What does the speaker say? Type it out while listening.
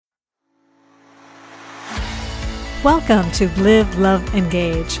Welcome to Live, Love,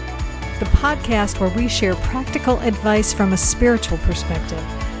 Engage, the podcast where we share practical advice from a spiritual perspective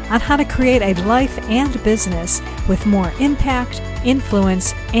on how to create a life and business with more impact,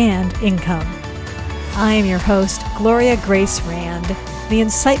 influence, and income. I am your host, Gloria Grace Rand, the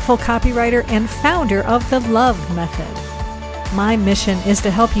insightful copywriter and founder of the Love Method. My mission is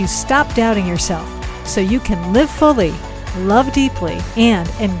to help you stop doubting yourself so you can live fully, love deeply, and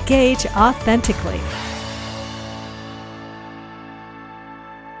engage authentically.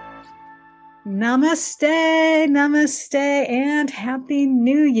 Namaste, namaste, and Happy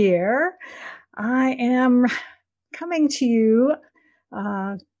New Year. I am coming to you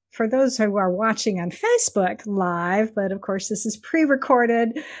for those who are watching on Facebook live, but of course this is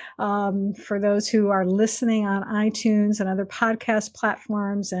pre-recorded. For those who are listening on iTunes and other podcast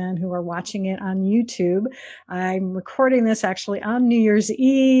platforms and who are watching it on YouTube, I'm recording this actually on New Year's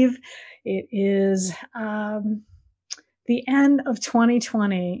Eve. It is the end of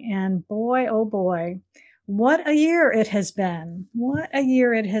 2020, and boy, oh boy, what a year it has been. What a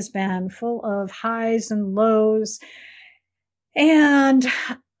year it has been, full of highs and lows. And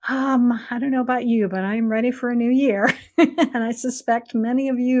I don't know about you, but I'm ready for a new year. And I suspect many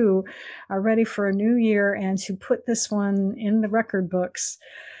of you are ready for a new year and to put this one in the record books,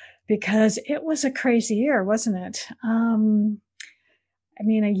 because it was a crazy year, wasn't it?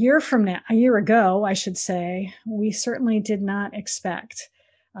 A year ago, I should say, we certainly did not expect,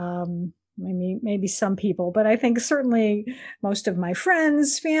 maybe some people, but I think certainly most of my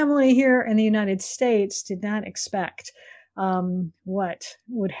friends, family here in the United States did not expect what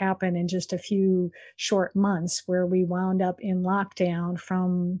would happen in just a few short months, where we wound up in lockdown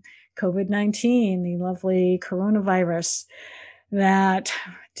from COVID-19, the lovely coronavirus that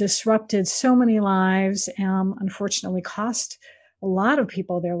disrupted so many lives, unfortunately cost a lot of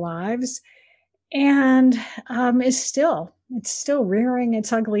people their lives, and it's still rearing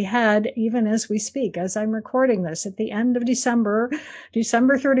its ugly head even as we speak. As I'm recording this at the end of December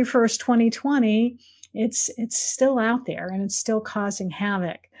 31st, 2020, it's still out there and it's still causing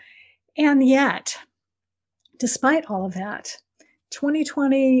havoc. And yet, despite all of that,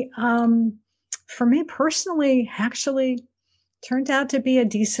 2020, for me personally, actually turned out to be a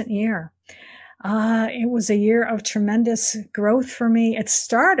decent year. It was a year of tremendous growth for me. It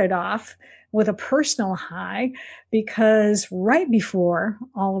started off with a personal high, because right before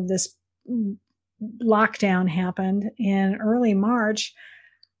all of this lockdown happened in early March,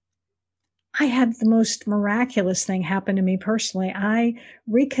 I had the most miraculous thing happen to me personally. I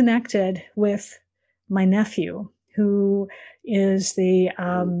reconnected with my nephew, who is the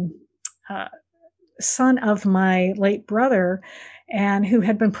son of my late brother, and who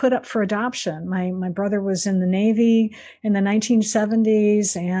had been put up for adoption. My brother was in the Navy in the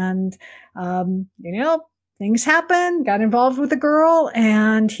 1970s, and things happened, got involved with a girl,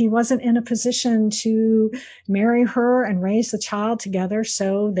 and he wasn't in a position to marry her and raise the child together.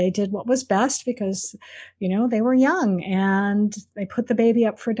 So they did what was best, because, they were young, and they put the baby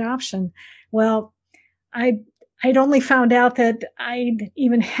up for adoption. Well, I'd only found out that I'd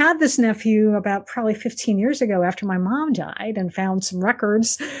even had this nephew about probably 15 years ago after my mom died, and found some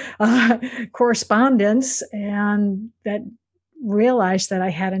records, correspondence, and that realized that I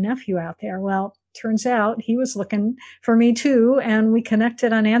had a nephew out there. Well, turns out he was looking for me too, and we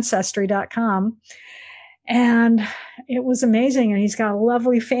connected on Ancestry.com. And it was amazing. And he's got a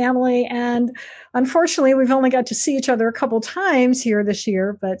lovely family. And unfortunately, we've only got to see each other a couple times here this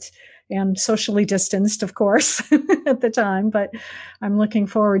year, and socially distanced, of course, at the time. But I'm looking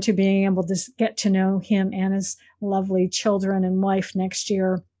forward to being able to get to know him and his lovely children and wife next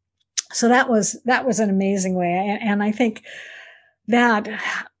year. So that was an amazing way. And I think that,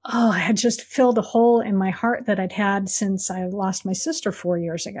 had just filled a hole in my heart that I'd had since I lost my sister 4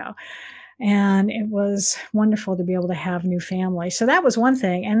 years ago. And it was wonderful to be able to have new family. So that was one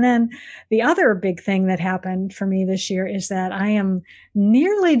thing. And then the other big thing that happened for me this year is that I am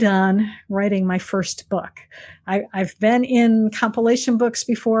nearly done writing my first book. I've been in compilation books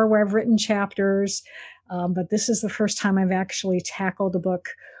before where I've written chapters, but this is the first time I've actually tackled a book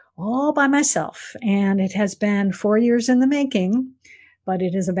all by myself. And it has been 4 years in the making, but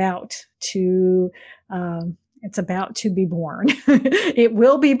it is about to be born. It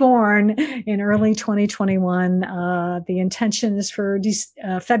will be born in early 2021. The intention is for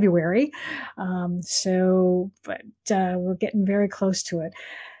February. But we're getting very close to it.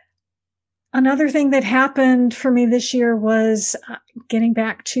 Another thing that happened for me this year was getting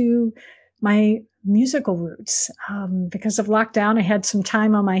back to my musical roots. Because of lockdown, I had some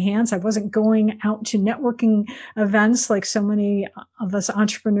time on my hands. I wasn't going out to networking events like so many of us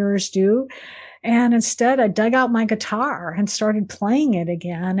entrepreneurs do. And instead, I dug out my guitar and started playing it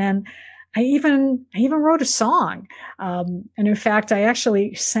again. And I even wrote a song. And in fact, I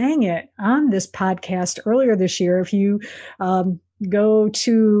actually sang it on this podcast earlier this year. If you go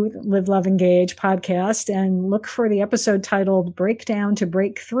to Live, Love, Engage podcast and look for the episode titled Breakdown to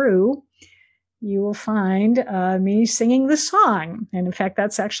Breakthrough, you will find me singing the song. And in fact,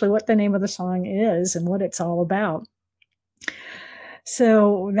 that's actually what the name of the song is and what it's all about.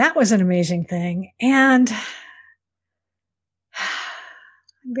 So that was an amazing thing. And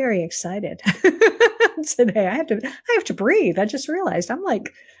I'm very excited today. I have to breathe. I just realized I'm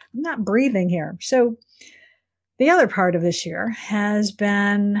not breathing here. So the other part of this year has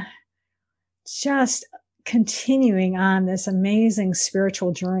been just continuing on this amazing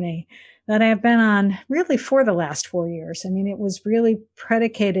spiritual journey that I have been on really for the last 4 years. I mean, it was really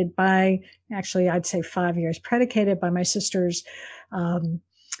predicated by, actually, I'd say 5 years, predicated by my sister's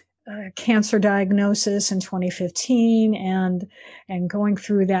cancer diagnosis in 2015 and going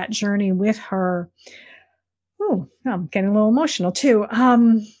through that journey with her. Oh, I'm getting a little emotional too.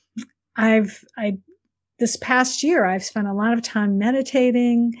 This past year, I've spent a lot of time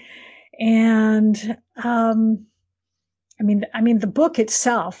meditating, and the book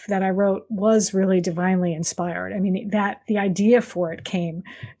itself that I wrote was really divinely inspired. I mean, the idea for it came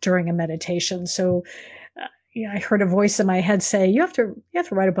during a meditation. So, I heard a voice in my head say, you have to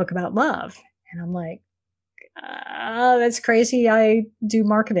write a book about love. And I'm like, that's crazy. I do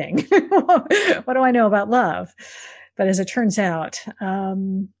marketing. What do I know about love? But as it turns out,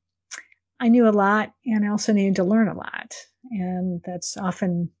 I knew a lot, and I also needed to learn a lot. And that's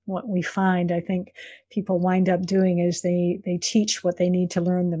often what we find. I think people wind up doing is they teach what they need to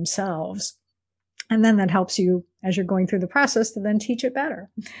learn themselves. And then that helps you as you're going through the process to then teach it better.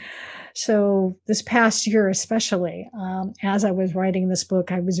 So this past year, especially, as I was writing this book,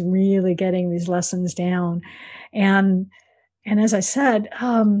 I was really getting these lessons down. And as I said,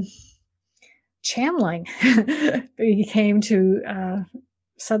 channeling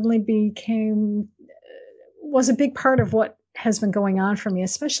was a big part of what has been going on for me,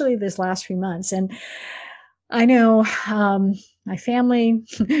 especially this last few months. And I know my family,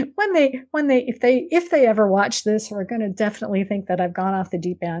 if they ever watch this, are going to definitely think that I've gone off the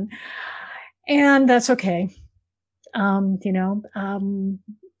deep end, and that's okay.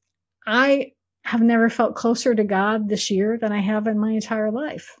 I have never felt closer to God this year than I have in my entire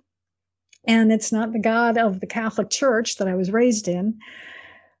life, and it's not the God of the Catholic Church that I was raised in,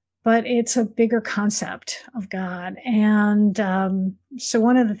 but it's a bigger concept of God. And so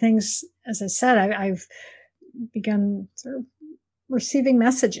one of the things, as I said, I've begun sort of receiving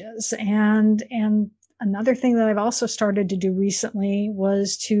messages. And another thing that I've also started to do recently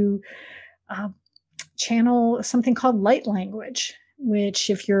was to channel something called light language, which,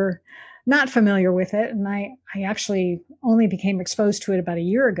 if you're not familiar with it, and I actually only became exposed to it about a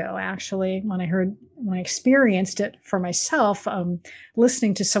year ago, actually, when I experienced it for myself,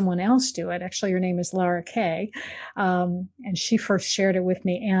 listening to someone else do it. Actually, her name is Laura Kay, and she first shared it with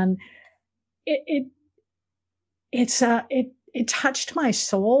me, and it touched my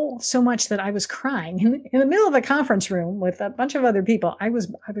soul so much that I was crying in the middle of a conference room with a bunch of other people. I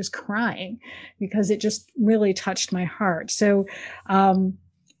was crying because it just really touched my heart. So,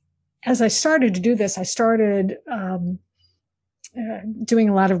 as I started to do this, I started doing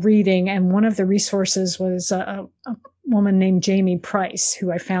a lot of reading, and one of the resources was a woman named Jamie Price,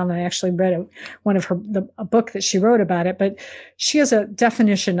 who I found. I actually read a book that she wrote about it, but she has a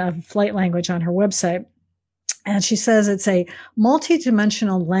definition of light language on her website. And she says it's a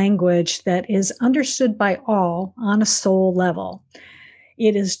multidimensional language that is understood by all on a soul level.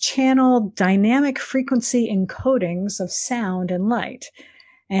 It is channeled dynamic frequency encodings of sound and light,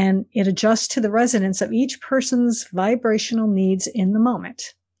 and it adjusts to the resonance of each person's vibrational needs in the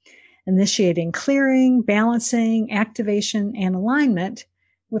moment, initiating clearing, balancing, activation, and alignment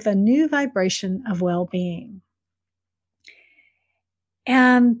with a new vibration of well-being.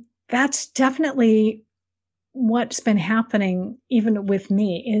 And that's definitely what's been happening even with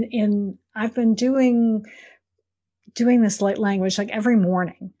me. I've been doing this light language like every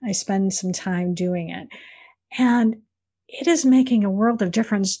morning. I spend some time doing it, and it is making a world of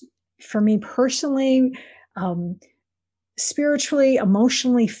difference for me personally, spiritually,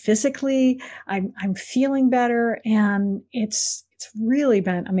 emotionally, physically. I'm feeling better, and it's really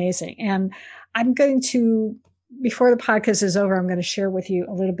been amazing. And I'm going to, before the podcast is over, I'm going to share with you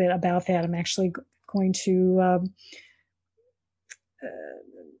a little bit about that. I'm actually going to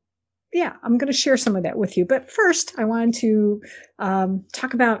yeah, I'm going to share some of that with you. But first, I wanted to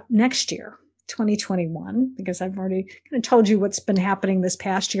talk about next year, 2021, because I've already kind of told you what's been happening this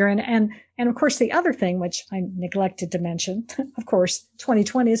past year. And of course, the other thing, which I neglected to mention, of course,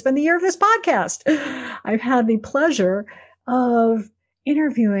 2020 has been the year of this podcast. I've had the pleasure of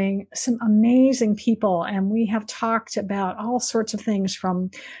interviewing some amazing people, and we have talked about all sorts of things from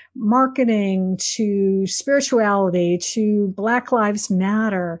marketing to spirituality to Black Lives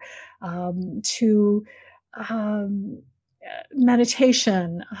Matter, to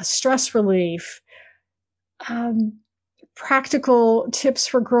meditation, stress relief, practical tips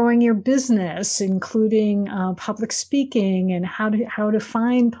for growing your business, including public speaking and how to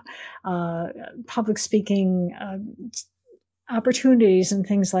find public speaking opportunities and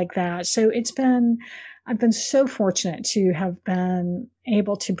things like that. So I've been so fortunate to have been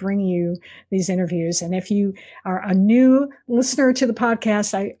able to bring you these interviews. And if you are a new listener to the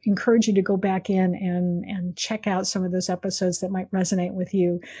podcast, I encourage you to go back in and check out some of those episodes that might resonate with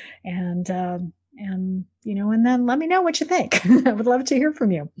you. And then let me know what you think. I would love to hear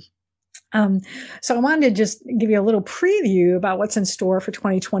from you. So I wanted to just give you a little preview about what's in store for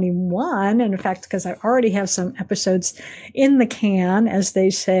 2021. And in fact, because I already have some episodes in the can, as they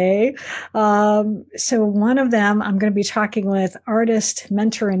say. So one of them, I'm going to be talking with artist,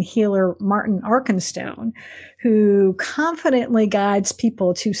 mentor, and healer Martin Arkenstone, who confidently guides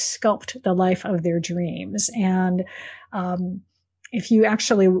people to sculpt the life of their dreams. And, if you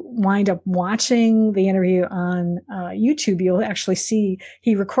actually wind up watching the interview on YouTube, you'll actually see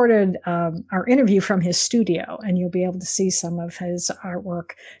he recorded our interview from his studio, and you'll be able to see some of his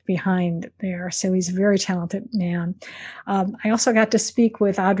artwork behind there. So he's a very talented man. I also got to speak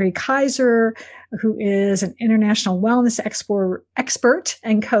with Audrey Kaiser, who is an international wellness expert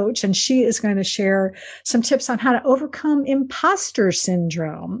and coach, and she is going to share some tips on how to overcome imposter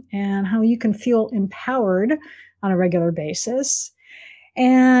syndrome and how you can feel empowered on a regular basis.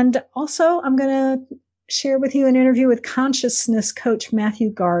 And also, I'm going to share with you an interview with consciousness coach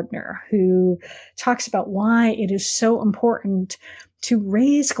Matthew Gardner, who talks about why it is so important to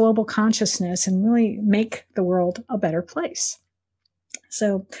raise global consciousness and really make the world a better place.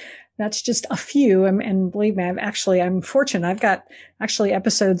 So that's just a few. And believe me, I'm fortunate. I've got actually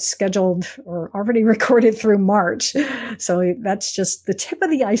episodes scheduled or already recorded through March. So that's just the tip of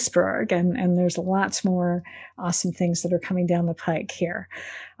the iceberg. And there's lots more awesome things that are coming down the pike here.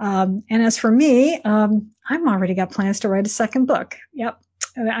 And as for me, I've already got plans to write a second book. Yep.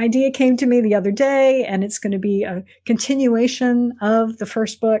 The idea came to me the other day, and it's going to be a continuation of the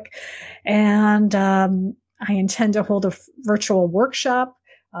first book. And I intend to hold a virtual workshop,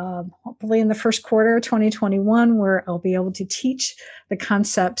 hopefully in the first quarter of 2021, where I'll be able to teach the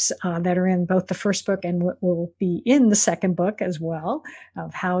concepts that are in both the first book and what will be in the second book as well,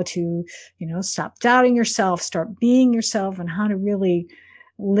 of how to, stop doubting yourself, start being yourself, and how to really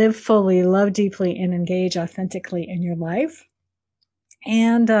live fully, love deeply, and engage authentically in your life.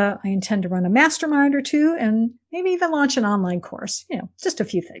 And I intend to run a mastermind or two, and maybe even launch an online course, just a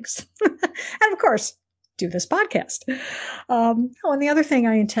few things. And of course, do this podcast. And the other thing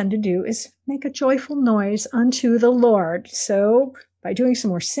I intend to do is make a joyful noise unto the Lord. So by doing some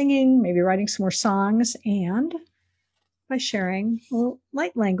more singing, maybe writing some more songs, and by sharing a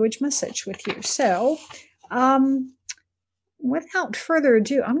light language message with you. So without further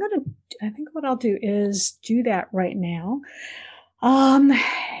ado, I think what I'll do is do that right now.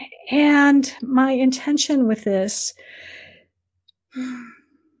 And my intention with this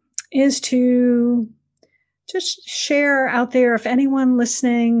is to just share out there, if anyone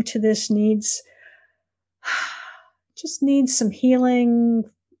listening to this needs some healing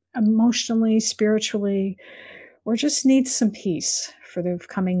emotionally, spiritually, or just needs some peace for the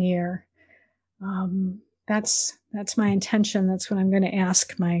coming year. That's my intention. That's what I'm going to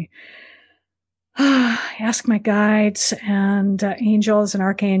ask my guides and angels and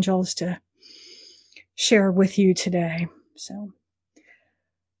archangels to share with you today. So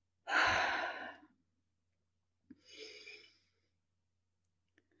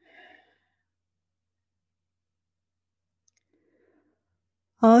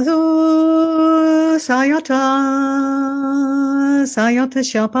Azo sayata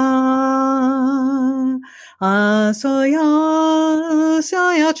shapa asoya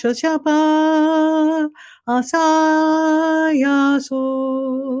sayata shapa asayaso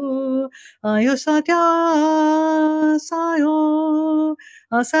ayosatya sayo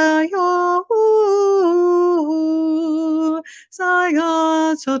asayo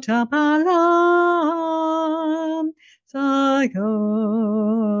sayasotapalam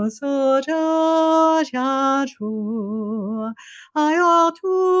Sayo soja 家主，哎呀土，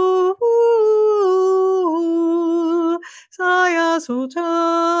撒呀苏这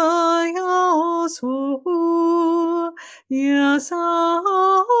呀苏，呀撒。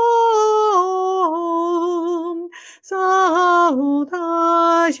萨乌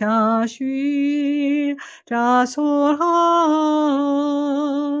达夏须扎索拉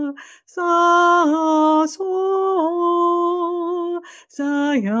萨索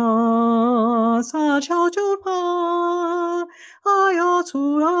萨呀萨乔就帕阿呀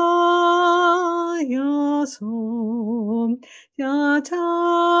苏阿呀苏呀扎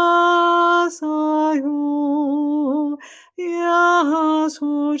萨哟呀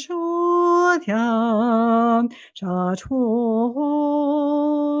苏秋天。沙出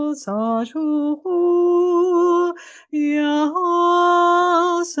沙出呀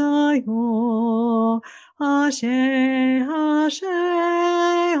萨哟啊谁啊谁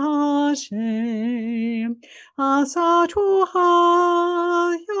啊谁啊萨出哈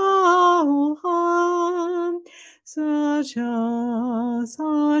呀哈萨cha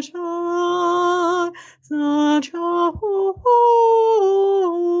萨cha萨cha呼呼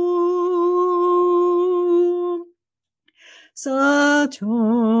萨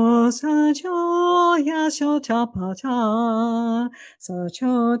丘萨丘呀小跳跑跳，萨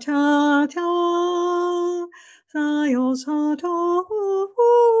丘跳跳，萨哟萨头，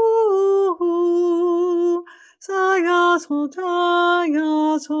萨呀错萨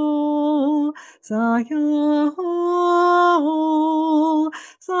呀错，萨呀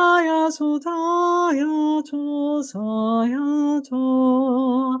萨呀错萨呀错萨呀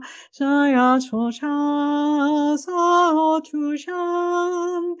错。萨呀错沙萨图沙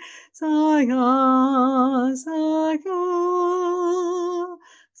萨呀萨呀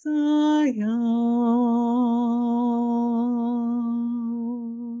萨呀。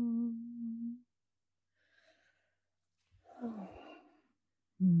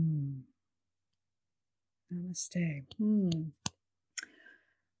Namaste.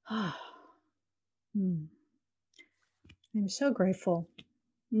 I'm so grateful.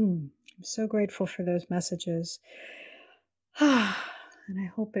 I'm so grateful for those messages. And I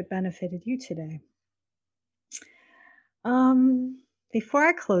hope it benefited you today. Before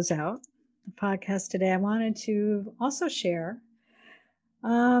I close out the podcast today, I wanted to also share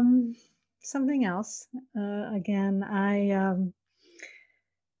something else. Again, I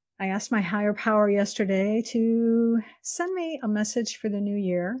asked my higher power yesterday to send me a message for the new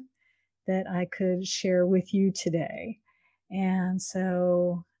year that I could share with you today. And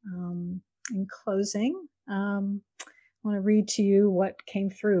so in closing, I want to read to you what came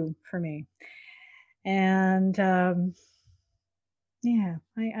through for me. And yeah,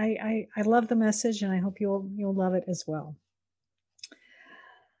 I love the message, and I hope you'll love it as well.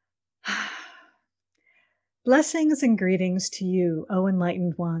 Blessings and greetings to you, O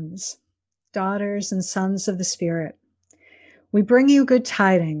enlightened ones, daughters and sons of the Spirit. We bring you good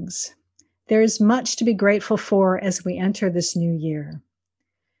tidings. There is much to be grateful for as we enter this new year.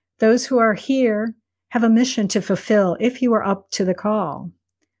 Those who are here have a mission to fulfill if you are up to the call.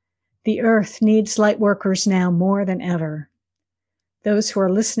 The earth needs light workers now more than ever. Those who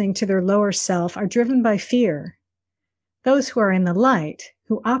are listening to their lower self are driven by fear. Those who are in the light,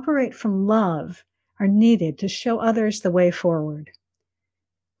 who operate from love, are needed to show others the way forward.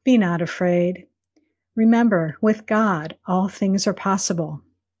 Be not afraid. Remember, with God, all things are possible.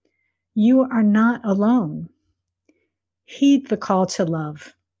 You are not alone. Heed the call to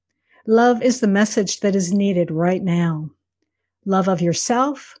love. Love is the message that is needed right now. Love of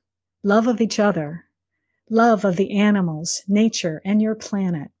yourself, love of each other, love of the animals, nature, and your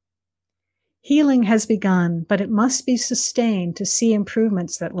planet. Healing has begun, but it must be sustained to see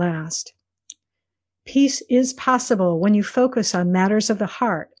improvements that last. Peace is possible when you focus on matters of the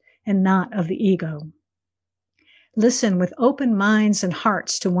heart and not of the ego. Listen with open minds and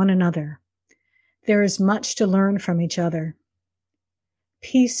hearts to one another. There is much to learn from each other.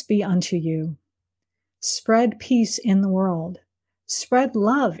 Peace be unto you. Spread peace in the world. Spread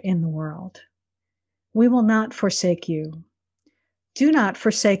love in the world. We will not forsake you. Do not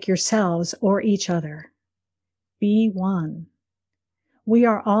forsake yourselves or each other. Be one. We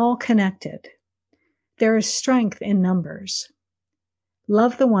are all connected. There is strength in numbers.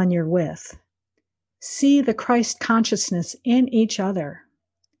 Love the one you're with. See the Christ consciousness in each other.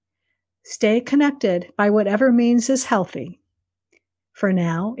 Stay connected by whatever means is healthy. For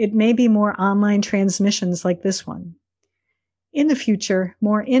now, it may be more online transmissions like this one. In the future,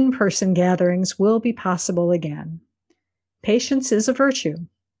 more in-person gatherings will be possible again. Patience is a virtue.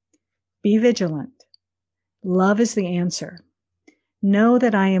 Be vigilant. Love is the answer. Know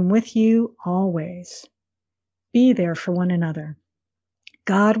that I am with you always. Be there for one another.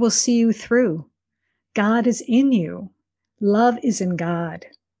 God will see you through. God is in you. Love is in God.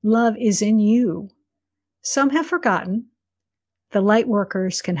 Love is in you. Some have forgotten. The light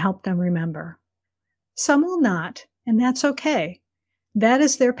workers can help them remember. Some will not, and that's okay. That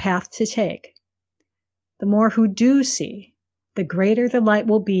is their path to take. The more who do see, the greater the light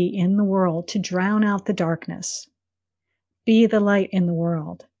will be in the world to drown out the darkness. Be the light in the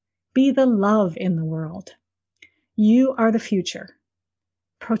world. Be the love in the world. You are the future.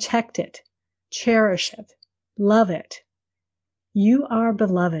 Protect it. Cherish it. Love it. You are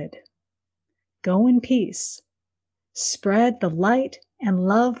beloved. Go in peace. Spread the light, and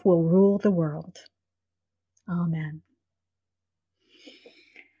love will rule the world. Amen.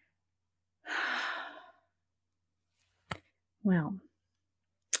 Well,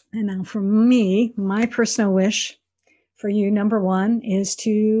 and now for me, my personal wish for you, number one, is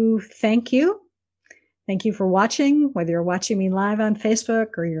to thank you. Thank you for watching, whether you're watching me live on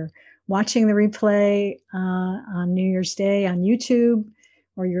Facebook or you're watching the replay on New Year's Day on YouTube,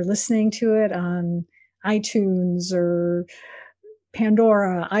 or you're listening to it on iTunes or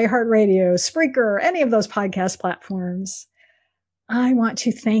Pandora, iHeartRadio, Spreaker, any of those podcast platforms. I want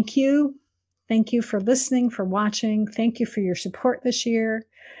to thank you. Thank you for listening, for watching. Thank you for your support this year.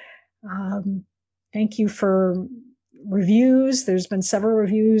 Thank you for reviews. There's been several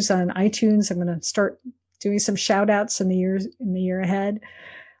reviews on iTunes. I'm going to start doing some shout outs in the year ahead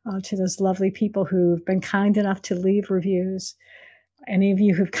to those lovely people who've been kind enough to leave reviews. Any of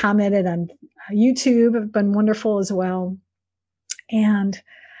you who've commented on YouTube have been wonderful as well. And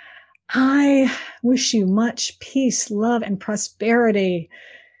I wish you much peace, love, and prosperity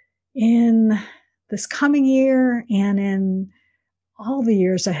in this coming year and in all the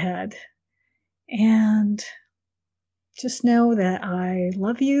years ahead. And just know that I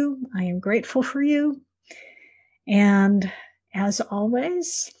love you. I am grateful for you. And as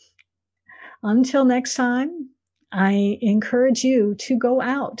always, until next time, I encourage you to go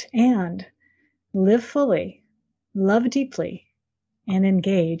out and live fully, love deeply, and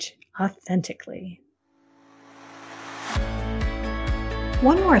engage authentically.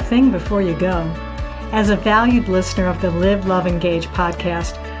 One more thing before you go. As a valued listener of the Live, Love, Engage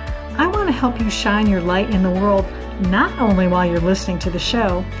podcast, I want to help you shine your light in the world, not only while you're listening to the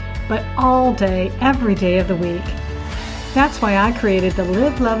show, but all day, every day of the week. That's why I created the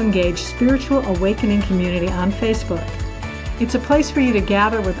Live, Love, Engage Spiritual Awakening Community on Facebook. It's a place for you to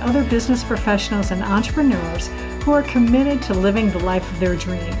gather with other business professionals and entrepreneurs who are committed to living the life of their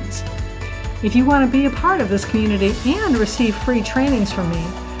dreams. If you want to be a part of this community and receive free trainings from me,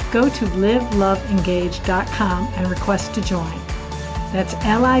 go to liveloveengage.com and request to join. That's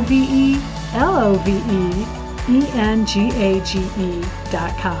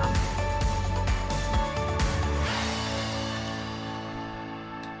liveloveengage.com.